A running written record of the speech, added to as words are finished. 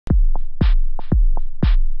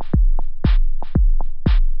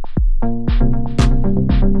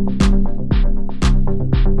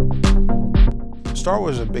Star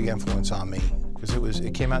Wars was a big influence on me because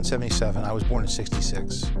it came out in '77. I was born in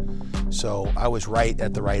 '66, so I was right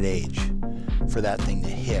at the right age for that thing to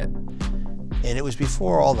hit. And it was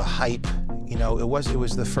before all the hype. You know, it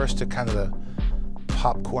was the first to kind of the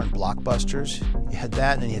popcorn blockbusters. You had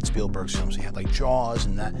that, and then you had Spielberg's films. You had like Jaws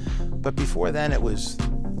and that. But before then, it was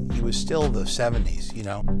still the '70s. You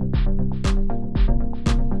know.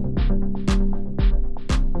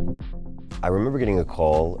 I remember getting a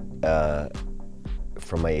call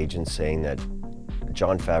from my agent saying that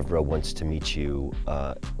Jon Favreau wants to meet you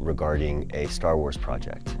regarding a Star Wars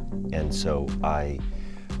project. And so I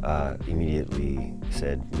immediately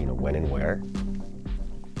said, you know, when and where.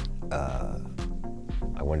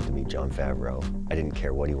 I wanted to meet Jon Favreau. I didn't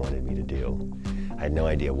care what he wanted me to do. I had no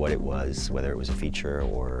idea what it was, whether it was a feature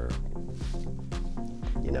or,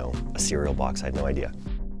 you know, a cereal box. I had no idea.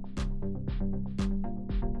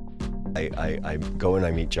 I go and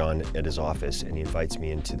I meet Jon at his office, and he invites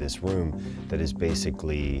me into this room that is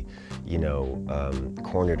basically, you know,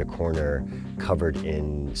 corner to corner, covered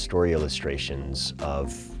in story illustrations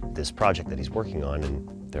of this project that he's working on.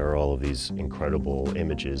 And there are all of these incredible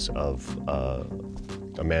images of a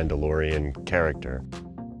Mandalorian character.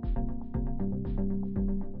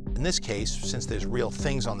 In this case, since there's real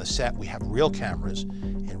things on the set, we have real cameras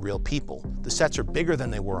and real people. The sets are bigger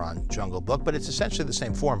than they were on Jungle Book, but it's essentially the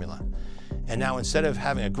same formula. And now instead of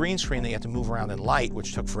having a green screen, they had to move around in light,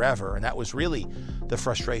 which took forever. And that was really the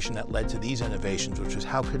frustration that led to these innovations, which was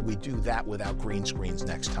how could we do that without green screens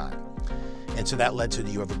next time? And so that led to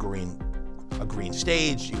you have a green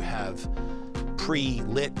stage, you have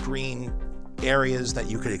pre-lit green areas that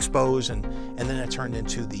you could expose, and then it turned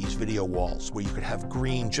into these video walls where you could have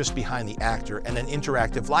green just behind the actor, and then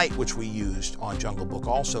interactive light, which we used on Jungle Book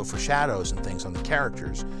also for shadows and things on the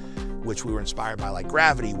characters, which we were inspired by, like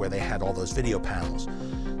Gravity, where they had all those video panels.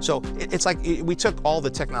 So it's like we took all the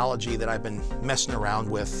technology that I've been messing around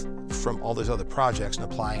with from all those other projects and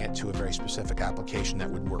applying it to a very specific application that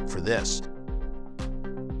would work for this.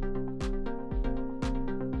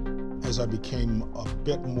 As I became a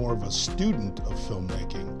bit more of a student of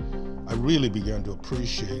filmmaking, I really began to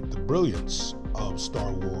appreciate the brilliance of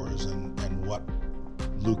Star Wars and what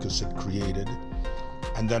Lucas had created.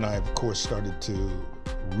 And then I, of course, started to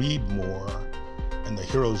read more and the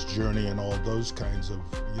hero's journey and all those kinds of,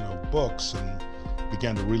 you know, books, and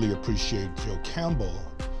began to really appreciate Joe Campbell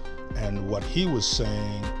and what he was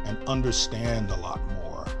saying and understand a lot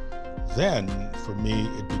more. Then, for me,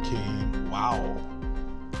 it became, wow,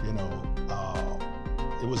 you know,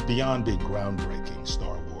 it was beyond being groundbreaking,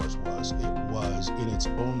 Star Wars was. It was, in its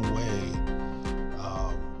own way,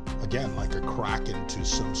 again, like a crack into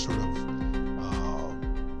some sort of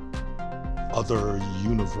other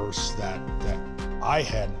universe that I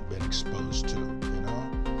hadn't been exposed to, you know?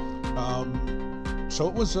 So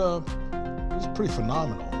it was pretty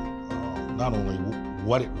phenomenal, not only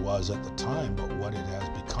what it was at the time, but what it has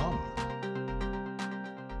become.